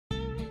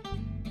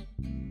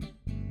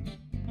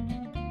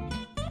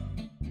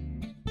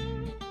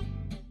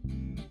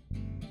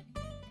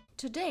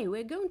Today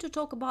we're going to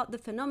talk about the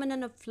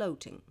phenomenon of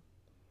floating.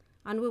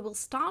 And we will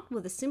start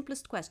with the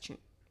simplest question.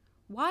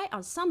 Why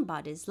are some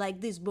bodies,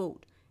 like this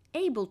boat,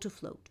 able to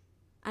float,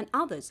 and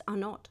others are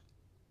not?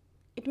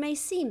 It may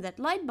seem that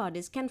light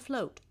bodies can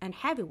float and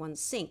heavy ones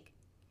sink.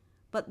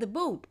 But the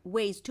boat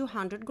weighs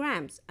 200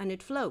 grams and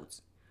it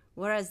floats,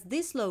 whereas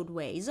this load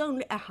weighs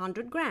only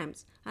 100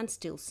 grams and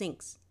still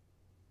sinks.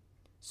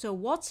 So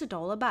what's it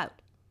all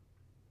about?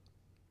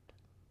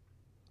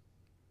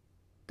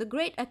 The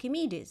great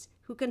Archimedes,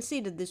 who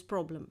considered this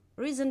problem,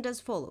 reasoned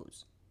as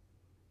follows.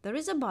 There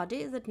is a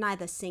body that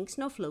neither sinks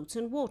nor floats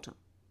in water.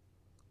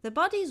 The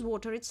body is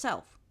water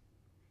itself.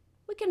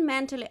 We can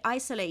mentally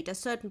isolate a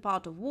certain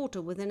part of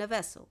water within a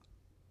vessel.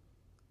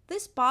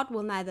 This part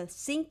will neither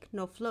sink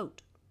nor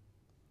float.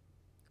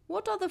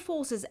 What are the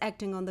forces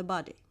acting on the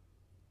body?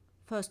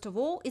 First of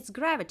all, it's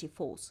gravity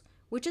force,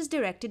 which is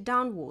directed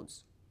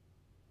downwards.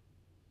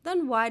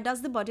 Then why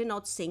does the body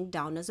not sink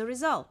down as a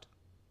result?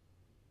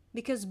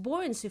 Because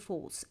buoyancy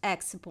force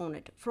acts upon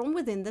it from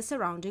within the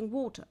surrounding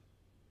water.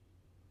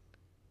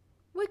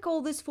 We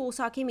call this force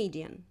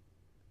Archimedean.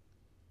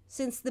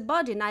 Since the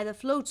body neither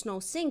floats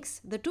nor sinks,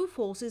 the two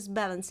forces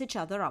balance each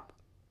other up.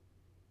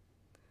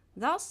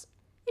 Thus,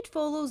 it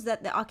follows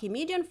that the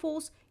Archimedean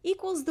force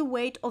equals the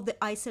weight of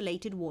the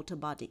isolated water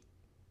body.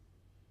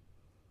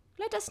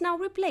 Let us now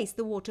replace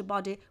the water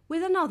body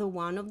with another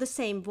one of the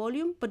same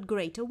volume but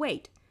greater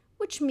weight,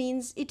 which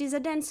means it is a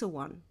denser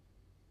one.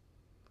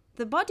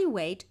 The body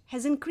weight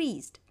has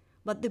increased,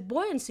 but the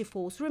buoyancy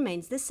force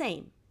remains the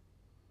same.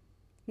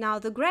 Now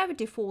the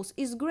gravity force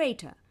is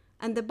greater,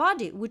 and the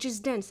body, which is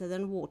denser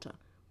than water,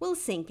 will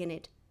sink in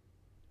it.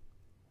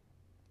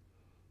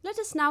 Let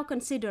us now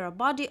consider a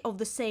body of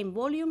the same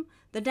volume,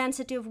 the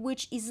density of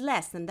which is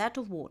less than that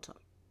of water.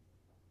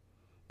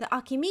 The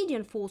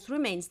Archimedean force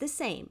remains the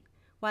same,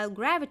 while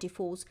gravity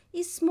force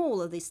is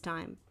smaller this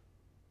time.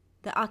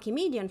 The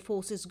Archimedean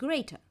force is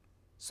greater,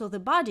 so the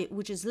body,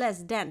 which is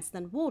less dense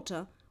than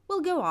water, will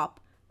go up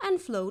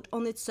and float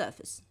on its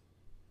surface.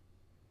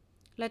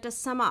 Let us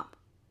sum up.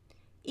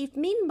 If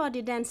mean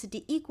body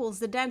density equals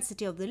the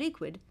density of the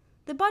liquid,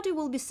 the body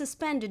will be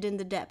suspended in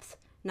the depth,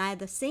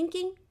 neither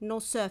sinking nor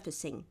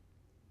surfacing.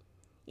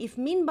 If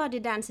mean body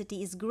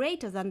density is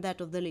greater than that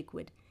of the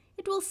liquid,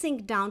 it will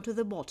sink down to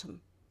the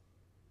bottom.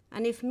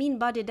 And if mean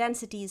body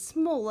density is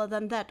smaller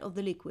than that of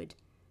the liquid,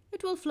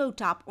 it will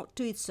float up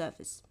to its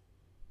surface.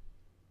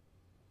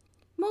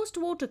 Most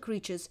water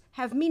creatures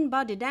have mean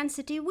body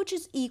density which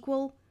is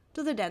equal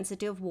to the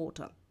density of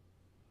water.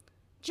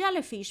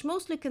 Jellyfish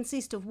mostly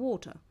consist of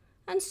water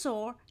and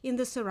soar in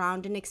the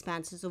surrounding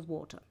expanses of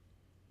water.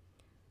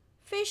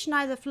 Fish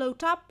neither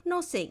float up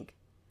nor sink,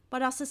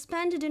 but are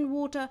suspended in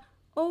water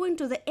owing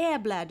to the air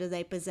bladder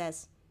they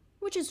possess,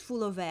 which is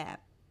full of air.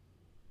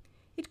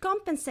 It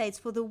compensates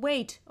for the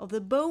weight of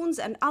the bones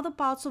and other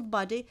parts of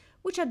body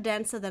which are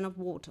denser than of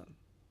water.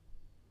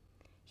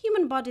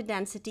 Human body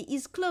density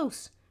is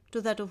close to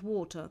that of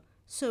water,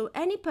 so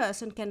any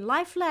person can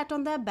lie flat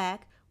on their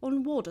back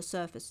on water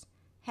surface,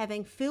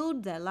 having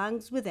filled their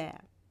lungs with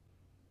air.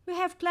 We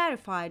have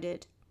clarified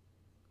it,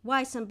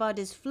 why some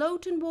bodies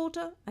float in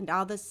water and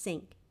others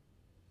sink.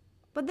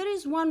 But there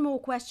is one more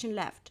question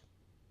left.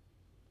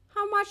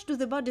 How much do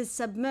the bodies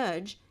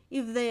submerge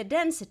if their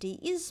density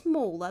is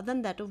smaller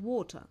than that of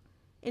water,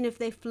 and if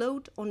they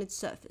float on its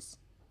surface?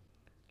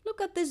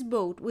 Look at this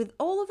boat with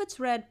all of its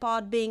red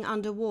part being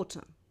under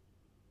water.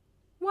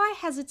 Why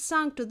has it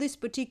sunk to this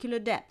particular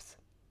depth?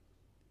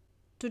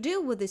 To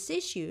deal with this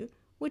issue,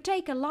 we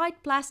take a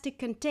light plastic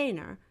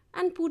container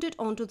and put it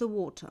onto the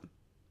water.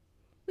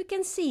 We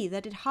can see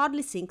that it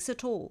hardly sinks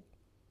at all.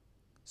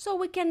 So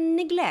we can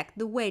neglect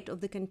the weight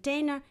of the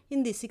container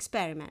in this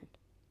experiment.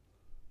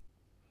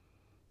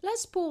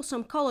 Let's pour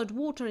some colored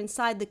water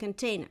inside the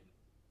container.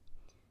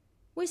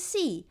 We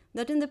see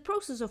that in the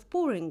process of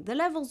pouring, the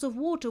levels of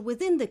water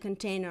within the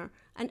container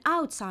and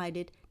outside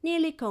it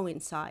nearly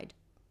coincide.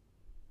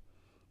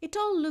 It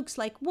all looks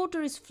like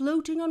water is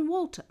floating on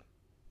water.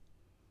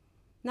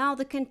 Now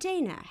the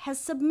container has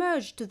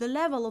submerged to the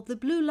level of the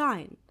blue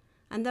line,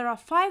 and there are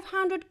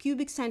 500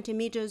 cubic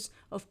centimeters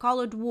of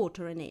colored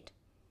water in it.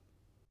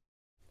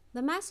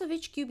 The mass of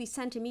each cubic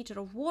centimeter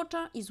of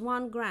water is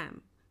 1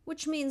 gram,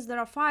 which means there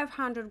are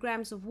 500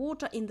 grams of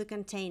water in the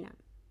container.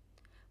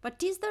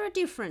 But is there a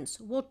difference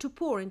what to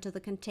pour into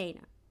the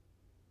container?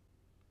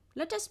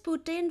 Let us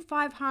put in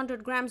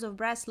 500 grams of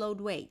brass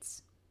load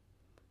weights.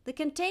 The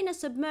container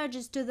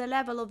submerges to the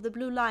level of the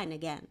blue line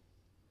again.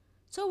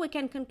 So we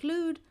can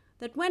conclude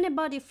that when a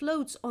body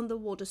floats on the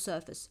water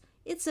surface,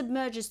 it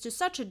submerges to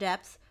such a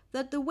depth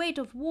that the weight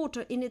of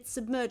water in its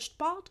submerged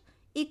part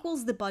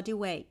equals the body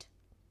weight.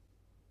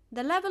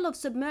 The level of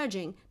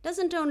submerging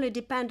doesn't only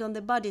depend on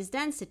the body's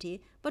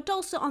density, but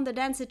also on the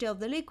density of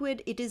the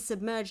liquid it is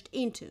submerged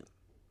into.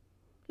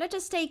 Let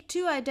us take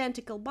two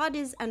identical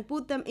bodies and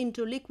put them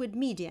into liquid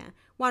media,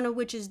 one of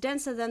which is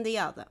denser than the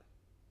other.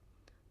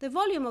 The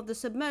volume of the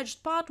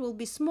submerged part will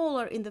be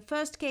smaller in the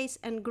first case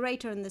and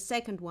greater in the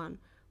second one,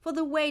 for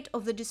the weight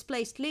of the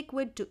displaced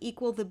liquid to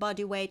equal the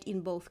body weight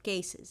in both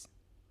cases.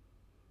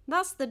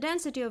 Thus, the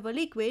density of a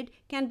liquid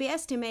can be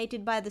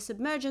estimated by the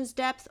submergence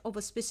depth of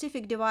a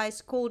specific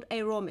device called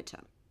aerometer.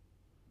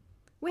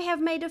 We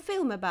have made a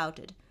film about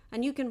it,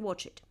 and you can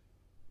watch it.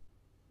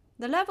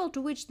 The level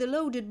to which the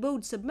loaded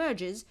boat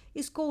submerges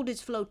is called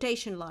its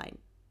flotation line.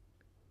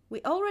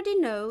 We already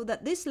know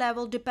that this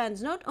level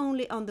depends not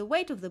only on the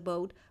weight of the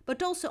boat,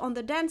 but also on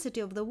the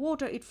density of the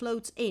water it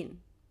floats in.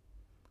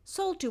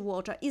 Salty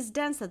water is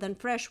denser than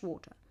fresh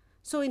water,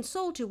 so in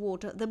salty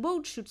water the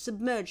boat should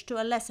submerge to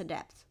a lesser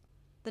depth.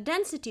 The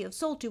density of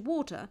salty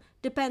water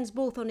depends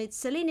both on its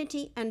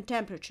salinity and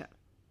temperature.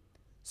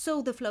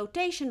 So the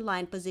flotation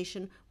line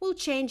position will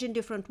change in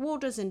different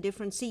waters in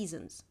different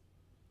seasons.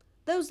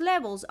 Those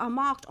levels are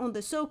marked on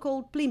the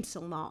so-called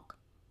plimsoll mark.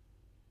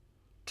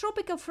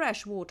 Tropical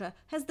fresh water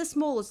has the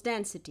smallest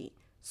density,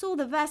 so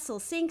the vessel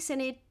sinks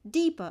in it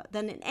deeper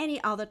than in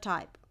any other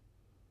type.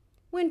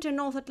 Winter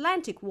North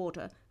Atlantic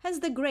water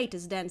has the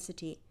greatest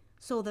density,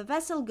 so the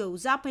vessel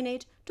goes up in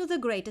it to the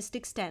greatest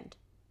extent.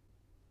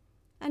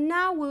 And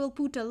now we will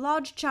put a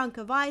large chunk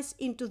of ice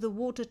into the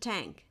water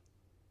tank.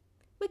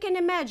 We can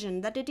imagine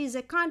that it is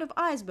a kind of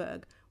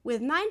iceberg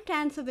with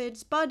 9/10 of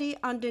its body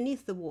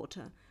underneath the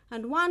water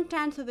and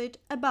 1/10 of it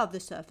above the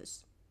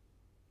surface.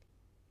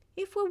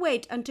 If we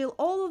wait until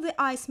all of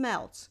the ice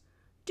melts,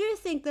 do you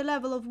think the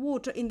level of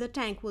water in the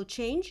tank will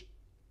change?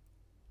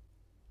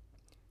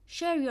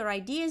 Share your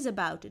ideas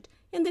about it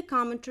in the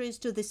commentaries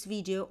to this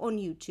video on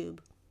YouTube.